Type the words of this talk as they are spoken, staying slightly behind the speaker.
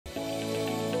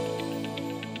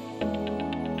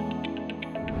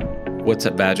What's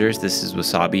up, Badgers? This is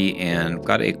Wasabi, and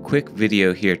got a quick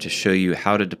video here to show you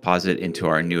how to deposit into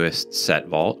our newest set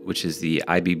vault, which is the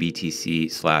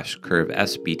ibBTC/Curve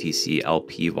SBTC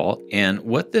LP vault. And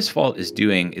what this vault is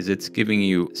doing is it's giving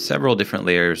you several different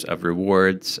layers of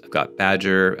rewards. I've got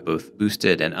Badger, both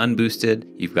boosted and unboosted.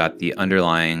 You've got the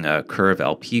underlying Curve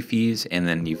LP fees, and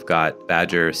then you've got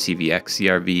Badger CVX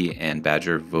CRV and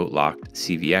Badger Vote Locked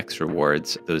CVX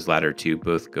rewards. Those latter two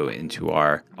both go into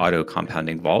our auto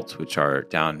compounding vaults, which are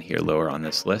down here lower on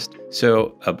this list.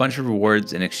 So a bunch of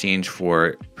rewards in exchange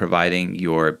for providing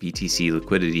your BTC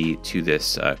liquidity to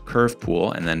this Curve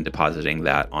pool and then depositing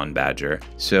that on Badger.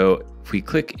 So if we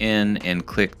click in and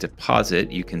click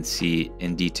deposit, you can see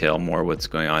in detail more what's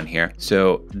going on here.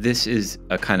 So this is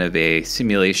a kind of a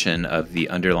simulation of the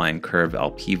underlying Curve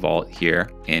LP vault here.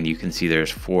 And you can see there's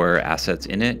 4 assets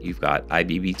in it. You've got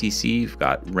ibBTC, you've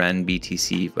got REN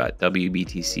BTC, you've got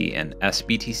WBTC and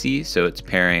SBTC. So it's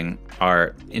pairing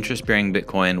our interest-bearing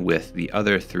Bitcoin with the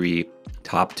other 3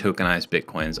 top tokenized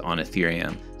Bitcoins on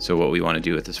Ethereum. So what we want to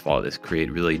do with this vault is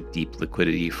create really deep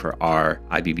liquidity for our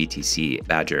ibBTC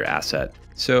Badger asset.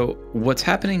 So what's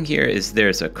happening here is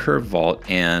there's a Curve vault,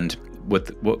 and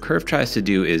what Curve tries to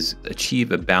do is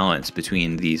achieve a balance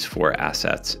between these 4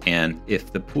 assets. And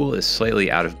if the pool is slightly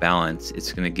out of balance,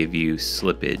 it's going to give you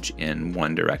slippage in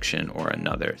one direction or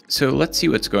another. So let's see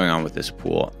what's going on with this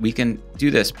pool. We can do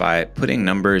this by putting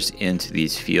numbers into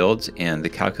these fields, and the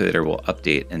calculator will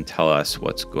update and tell us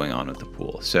what's going on with the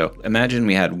pool. So imagine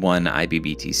we had 1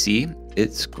 ibBTC.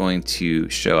 It's going to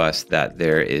show us that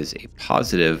there is a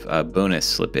positive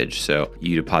bonus slippage. So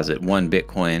you deposit 1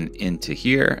 Bitcoin into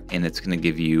here, and it's going to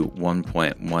give you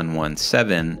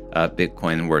 1.117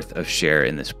 Bitcoin worth of share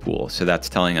in this pool. So that's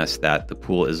telling us that the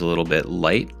pool is a little bit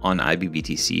light on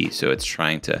ibBTC. So it's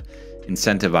trying to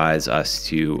incentivize us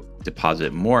to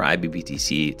deposit more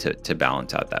ibBTC to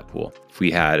balance out that pool. If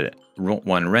we had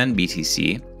 1 REN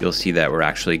BTC, you'll see that we're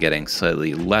actually getting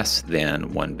slightly less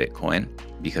than 1 Bitcoin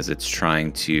because it's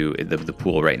trying to, the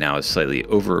pool right now is slightly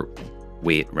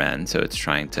overweight REN, so it's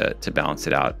trying to balance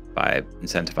it out by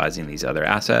incentivizing these other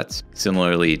assets.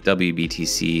 Similarly,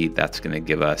 WBTC, that's going to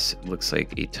give us, looks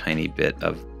like a tiny bit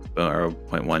of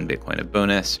 0.1 Bitcoin of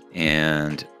bonus,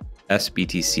 and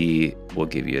SBTC will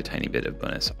give you a tiny bit of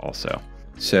bonus also.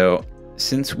 So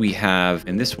since we have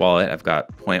in this wallet, I've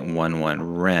got 0.11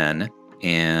 REN,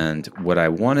 and what I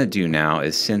want to do now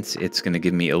is, since it's going to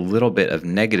give me a little bit of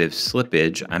negative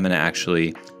slippage, I'm going to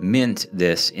actually mint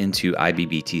this into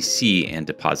ibBTC and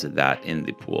deposit that in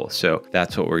the pool. So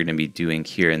that's what we're going to be doing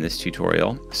here in this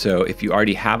tutorial. So if you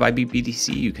already have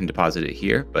ibBTC, you can deposit it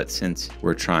here, but since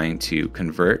we're trying to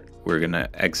convert, we're going to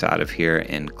exit out of here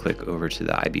and click over to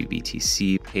the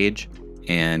ibBTC page.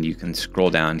 And you can scroll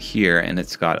down here, and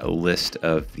it's got a list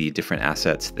of the different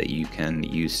assets that you can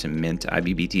use to mint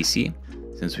ibBTC.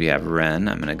 Since we have REN,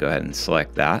 I'm going to go ahead and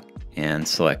select that and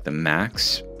select the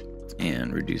max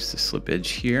and reduce the slippage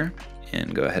here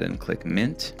and go ahead and click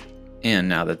mint. And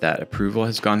now that that approval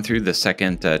has gone through, the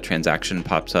second transaction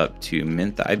pops up to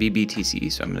mint the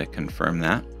ibBTC. So I'm going to confirm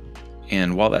that.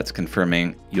 And while that's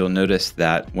confirming, you'll notice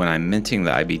that when I'm minting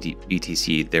the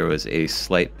ibBTC, there was a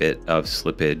slight bit of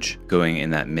slippage going in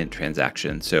that mint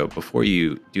transaction. So before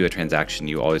you do a transaction,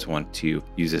 you always want to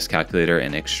use this calculator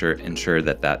and ensure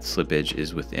that that slippage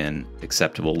is within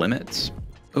acceptable limits.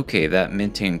 Okay, that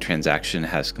minting transaction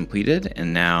has completed,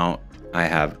 and now I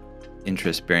have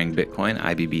interest-bearing Bitcoin,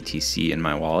 ibBTC, in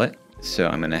my wallet. So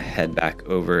I'm going to head back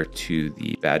over to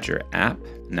the Badger app.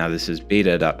 Now this is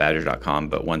beta.badger.com,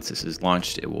 but once this is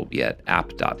launched, it will be at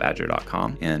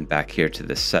app.badger.com. And back here to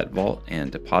the set vault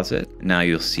and deposit. Now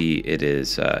you'll see it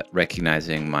is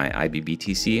recognizing my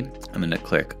ibBTC. I'm going to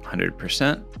click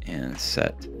 100% and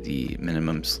set the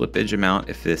minimum slippage amount.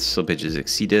 If this slippage is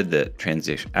exceeded, the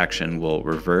transaction will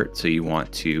revert. So you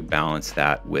want to balance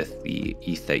that with the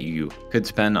ETH that you could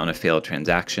spend on a failed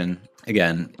transaction.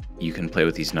 Again, you can play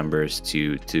with these numbers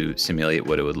to simulate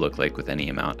what it would look like with any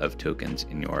amount of tokens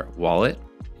in your wallet.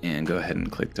 And go ahead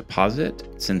and click deposit.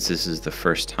 Since this is the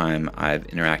first time I've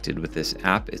interacted with this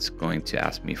app, it's going to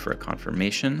ask me for a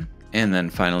confirmation. And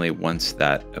then finally, once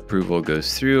that approval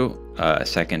goes through, a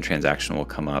second transaction will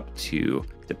come up to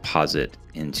deposit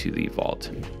into the vault.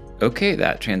 Okay,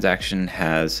 that transaction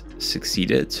has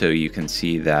succeeded. So you can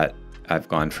see that I've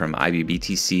gone from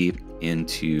ibBTC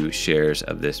into shares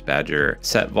of this Badger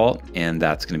set vault, and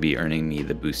that's going to be earning me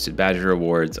the boosted Badger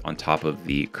rewards on top of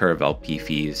the Curve LP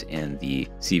fees and the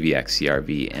CVX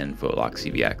CRV and VoteLock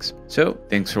CVX. So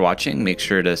thanks for watching. Make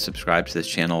sure to subscribe to this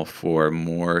channel for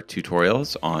more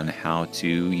tutorials on how to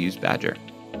use Badger.